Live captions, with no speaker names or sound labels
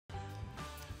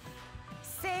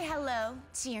Say hello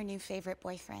to your new favorite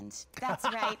boyfriend. That's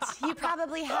right. You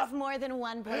probably have more than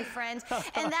one boyfriend,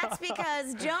 and that's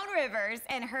because Joan Rivers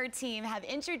and her team have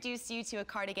introduced you to a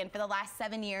cardigan for the last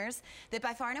 7 years that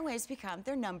by far and away has become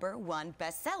their #1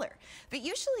 bestseller. But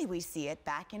usually we see it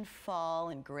back in fall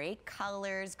in great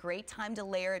colors, great time to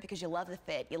layer it because you love the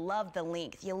fit, you love the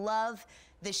length, you love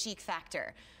the chic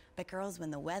factor. But girls,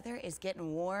 when the weather is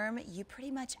getting warm, you pretty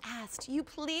much asked, you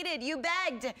pleaded, you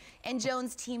begged, and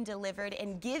Joan's team delivered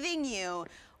in giving you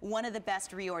one of the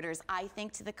best reorders, I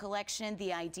think, to the collection.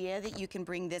 The idea that you can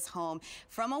bring this home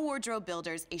from a Wardrobe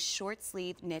Builders, a short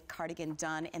sleeve knit cardigan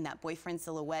done in that boyfriend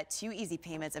silhouette, 2 easy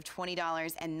payments of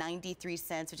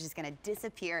 $20.93, which is gonna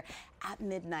disappear at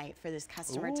midnight for this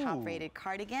customer top rated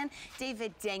cardigan.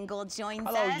 David Dangle joins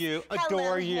us. Hello, you.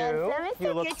 Adore you.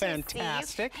 You look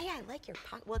fantastic. Hey, I like your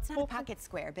pocket. Well, it's not a pocket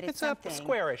square, but it's something. It's a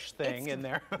squarish thing in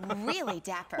there. Really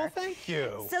dapper. Well, thank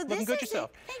you. So looking good yourself.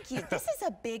 Thank you. This is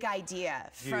a big idea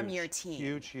from your team.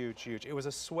 Huge, huge, huge. It was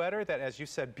a sweater that, as you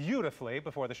said beautifully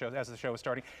before the show, as the show was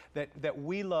starting, that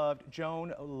we loved.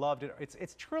 Joan loved it.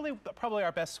 It's truly probably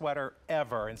our best sweater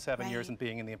ever in 7 years and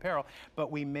being in the apparel.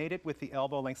 But we made it with the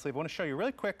elbow length sleeve. I want to show you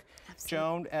really quick. Absolutely.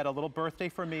 Joan had a little birthday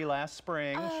for me last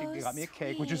spring. She got me a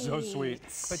cake, which is so sweet.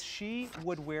 But she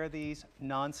would wear these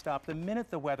nonstop the minute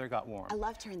the weather got warm. I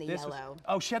loved her in the yellow.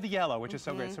 Oh, she had the yellow, which is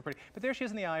so great, so pretty. But there she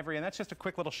is in the ivory, and that's just a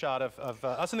quick little shot of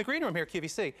us in the green room here at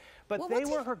QVC. But they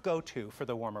were her go-to for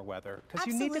the warmer weather, because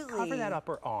you need to cover that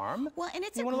upper arm. Well, and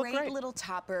it's a great little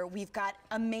topper. We've got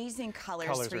amazing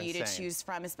colors for you to choose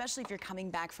from, especially if you're coming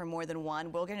back for more than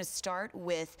one. We're gonna start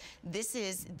with, this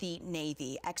is the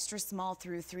navy, extra small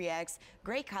through 3X.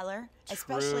 Great color,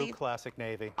 especially true classic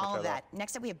navy. All of that.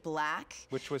 Next up we have black.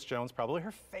 Which was Joan's probably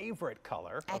her favorite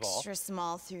color of all. Extra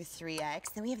small through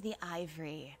 3X. Then we have the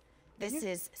ivory. This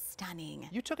is stunning.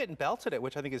 You took it and belted it,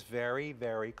 which I think is very,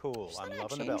 very cool. I'm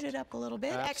loving the belt. Change it up a little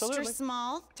bit. Absolutely. Extra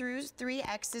small through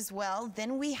 3X as well.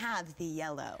 Then we have the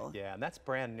yellow. Yeah, and that's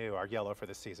brand new, our yellow for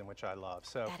this season, which I love.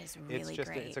 So that is really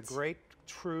great. It's a great,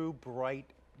 true, bright,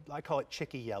 I call it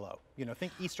chicky yellow. You know,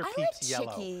 think Easter Peeps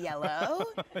yellow. Chicky yellow.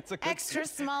 It's a good, extra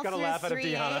small gotta through laugh at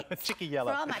 3X. Chicky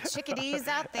yellow. For all my chickadees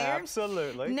out there.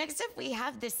 Absolutely. Next up, we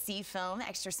have the seafoam,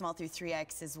 extra small through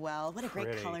 3X as well. What a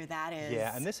great color that is.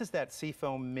 Yeah, and this is that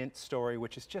seafoam mint story,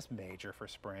 which is just major for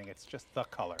spring. It's just the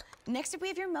color. Next up, we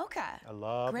have your mocha. I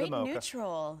love the mocha. Great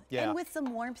neutral. Yeah. And with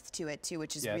some warmth to it, too,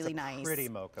 which is really nice. Pretty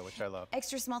mocha, which I love.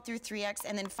 Extra small through 3X.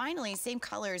 And then finally, same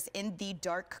colors in the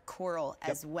dark coral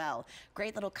as well.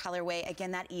 Great little colorway.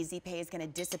 Again, that easy pay is going to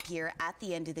disappear at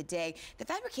the end of the day. The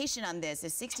fabrication on this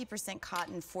is 60%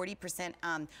 cotton,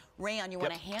 40% rayon. You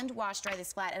want to hand wash dry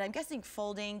this flat, and I'm guessing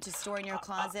folding to store in your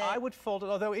closet. I would fold it,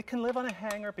 although it can live on a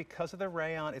hanger because of the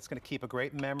rayon. It's going to keep a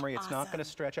great memory. It's not going to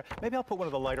stretch out. Maybe I'll put one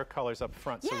of the lighter colors up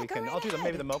front so we can. I'll do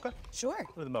maybe the mocha. Sure.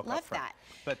 Do the mocha Love up front. that.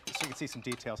 But so you can see some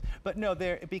details. But no,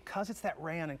 because it's that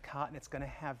rayon and cotton, it's going to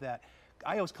have that.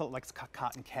 I always call it like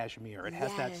cotton cashmere. It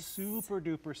has that super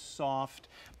duper soft,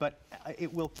 but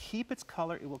it will keep its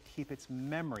color, it will keep its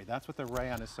memory. That's what the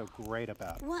rayon is so great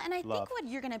about. Well, and I think what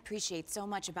you're going to appreciate so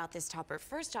much about this topper,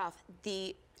 first off,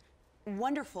 the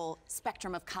wonderful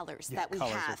spectrum of colors that we have.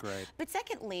 Colors are great. But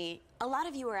secondly, a lot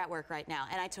of you are at work right now,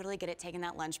 and I totally get it, taking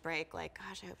that lunch break, like,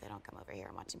 gosh, I hope they don't come over here.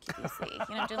 I'm watching QVC.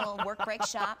 You know, do a little work break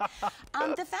shop.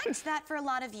 The fact that for a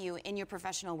lot of you in your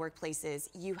professional workplaces,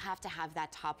 you have to have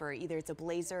that topper. Either it's a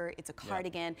blazer, it's a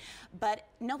cardigan, but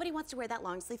nobody wants to wear that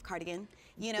long sleeve cardigan,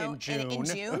 you know, in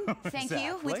June. Thank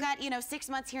you. We've got, 6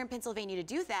 months here in Pennsylvania to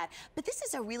do that, but this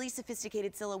is a really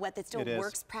sophisticated silhouette that still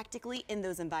works practically in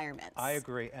those environments. I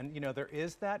agree, and there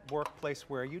is that workplace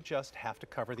where you just have to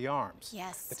cover the arms.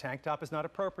 Yes. The tank top is not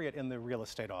appropriate in the real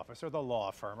estate office or the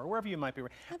law firm or wherever you might be.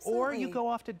 Absolutely. Or you go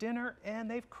off to dinner and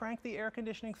they've cranked the air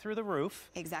conditioning through the roof.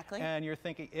 Exactly. And you're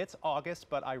thinking, it's August,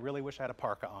 but I really wish I had a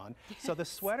parka on. So the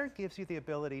sweater gives you the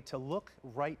ability to look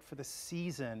right for the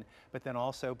season, but then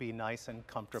also be nice and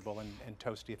comfortable and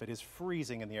toasty if it is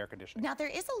freezing in the air conditioning. Now, there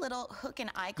is a little hook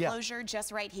and eye closure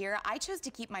just right here. I chose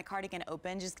to keep my cardigan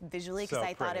open just visually because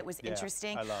I thought it was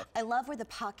interesting. I love where the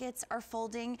pockets are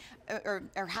folding or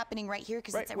are happening right here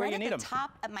because it's right at the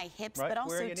top of my hips, but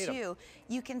also too,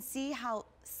 you can see how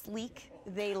sleek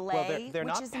they lay, they're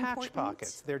which not is patch important.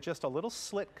 pockets. They're just a little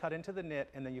slit cut into the knit,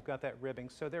 and then you've got that ribbing.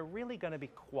 So they're really going to be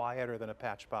quieter than a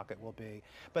patch pocket will be.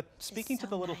 But speaking to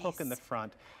the little hook in the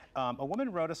front, a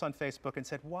woman wrote us on Facebook and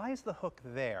said, why is the hook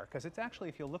there? Because it's actually,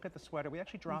 if you look at the sweater, we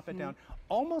actually drop it down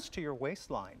almost to your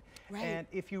waistline. Right. And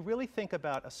if you really think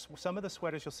about some of the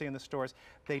sweaters you'll see in the stores,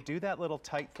 they do that little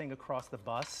tight thing across the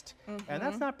bust. And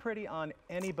that's not pretty on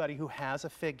anybody who has a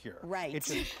figure. Right. It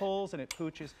just pulls and it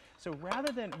pooches. So rather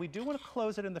rather than, we do want to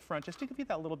close it in the front just to give you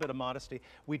that little bit of modesty.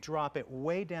 We drop it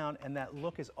way down and that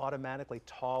look is automatically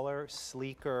taller,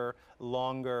 sleeker,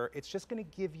 longer. It's just going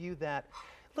to give you that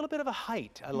little bit of a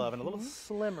height, I love, and a little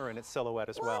slimmer in its silhouette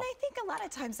as well. And I think a lot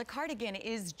of times a cardigan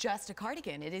is just a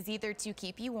cardigan. It is either to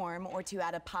keep you warm or to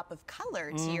add a pop of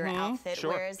color to your outfit,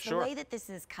 whereas the way that this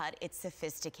is cut, it's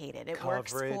sophisticated. It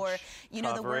works for, you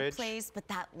know, the workplace, but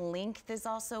that length is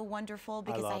also wonderful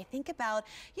because I think about,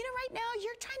 you know, right now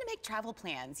you're trying to make travel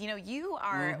plans. You know, you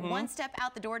are one step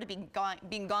out the door to being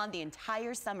gone the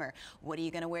entire summer. What are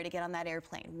you going to wear to get on that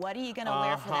airplane? What are you going to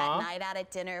wear for that night out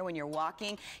at dinner when you're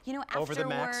walking? You know,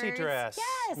 afterwards. Maxi dress.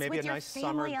 Yes, maybe with a nice your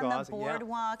family summer on gauze. the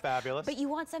boardwalk. Yeah, fabulous. But you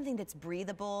want something that's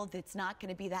breathable, that's not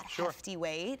going to be that hefty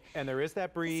weight. And there is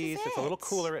that breeze. It's a little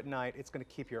cooler at night. It's going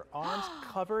to keep your arms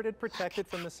covered and protected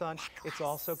from the sun. It's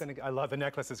also going to, I love the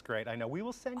necklace, is great. I know. We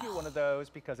will send you one of those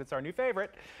because it's our new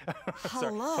favorite.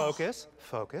 Sorry, focus,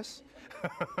 focus.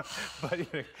 But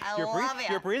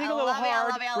you're breathing a little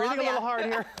hard. Breathing a little hard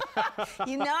here.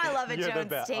 You know I love a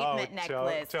Joan statement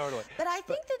necklace. Totally. But I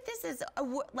think that this is,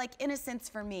 like, in a sense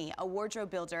for me, a wardrobe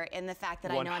builder in the fact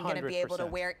that I know I'm going to be able to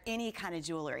wear any kind of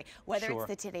jewelry, whether it's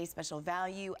the Today's Special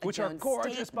Value, a which Joan are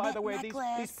gorgeous, by the way.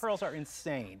 necklace. These pearls are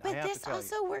insane. But this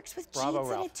also works with jeans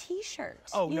and a t-shirt.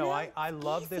 Oh, no, I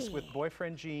love this with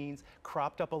boyfriend jeans,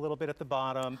 cropped up a little bit at the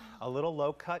bottom, a little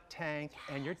low-cut tank,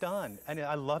 and you're done. And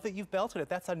I love that you've belted it.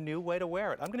 That's a new way to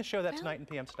wear it. I'm going to show that tonight in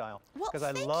PM Style because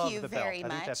I love the belt. I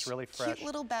think that's really fresh. Cute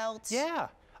little belt. Yeah.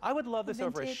 I would love this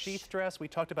over a sheath dress. We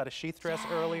talked about a sheath dress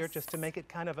earlier just to make it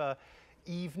kind of a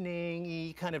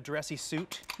evening-y kind of dressy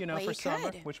suit, you know, for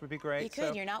summer, which would be great. You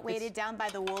could. You're not weighted down by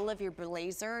the wool of your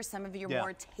blazer or some of your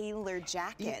more tailored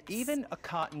jackets. Even a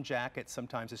cotton jacket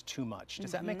sometimes is too much.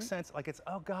 Does that make sense? Like it's,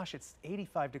 oh gosh, it's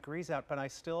 85 degrees out, but I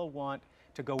still want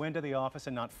to go into the office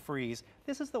and not freeze.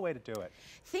 This is the way to do it.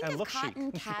 Think of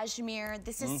cotton cashmere.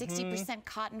 This is 60%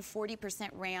 cotton,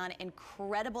 40% rayon.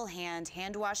 Incredible hand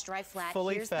wash, dry flat.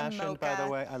 Fully fashioned, by the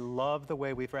way. I love the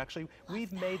way we've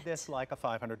made this like a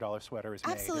 $500 sweater is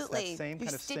made. Absolutely. It's that same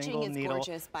kind of single needle,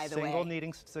 gorgeous, by the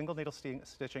way. Single needle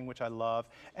stitching, which I love,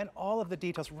 and all of the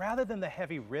details. Rather than the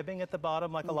heavy ribbing at the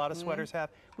bottom, like a lot of sweaters have,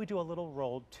 we do a little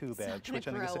rolled tube edge, which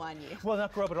I think is on you. Well,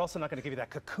 not grow, but also not going to give you that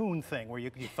cocoon thing where you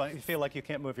feel like you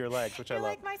can't move your legs, which I love.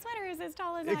 Like, my sweater is as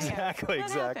tall as I am. Exactly.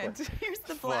 Here's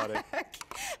the black.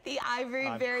 The ivory,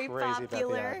 very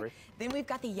popular. Then we've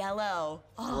got the yellow.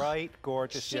 Bright,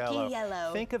 gorgeous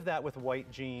yellow. Think of that with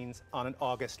white jeans on an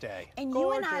August day. And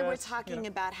you and I were talking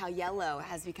about how yellow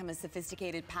has become a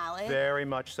sophisticated palette. Very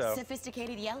much so.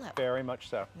 Sophisticated yellow. Very much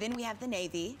so. Then we have the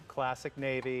navy. Classic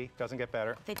navy. Doesn't get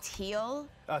better. The teal.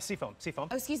 Seafoam.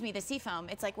 Oh, excuse me, the seafoam.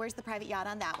 It's like, where's the private yacht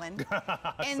on that one?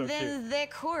 And then the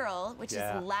coral, which is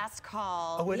last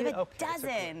call. Oh, we have a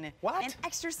dozen. What? And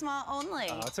extra small only.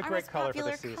 Oh, it's a great color for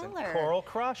the season. Color. Coral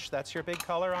Crush. That's your big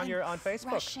color on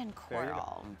Facebook. Russian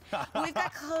coral. We've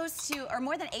got close to, or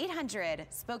more than 800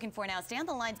 spoken for now. Stay on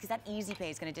the lines because that Easy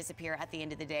Pay is going to disappear at the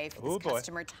end of the day for this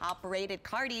customer top-rated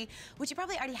Cardi, which you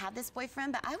probably already have this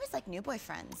boyfriend, but I always like new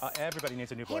boyfriends. Everybody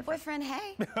needs a new boyfriend.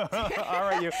 Hey, boyfriend, hey. All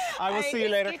right, you. I will see you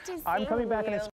later. I'm coming back in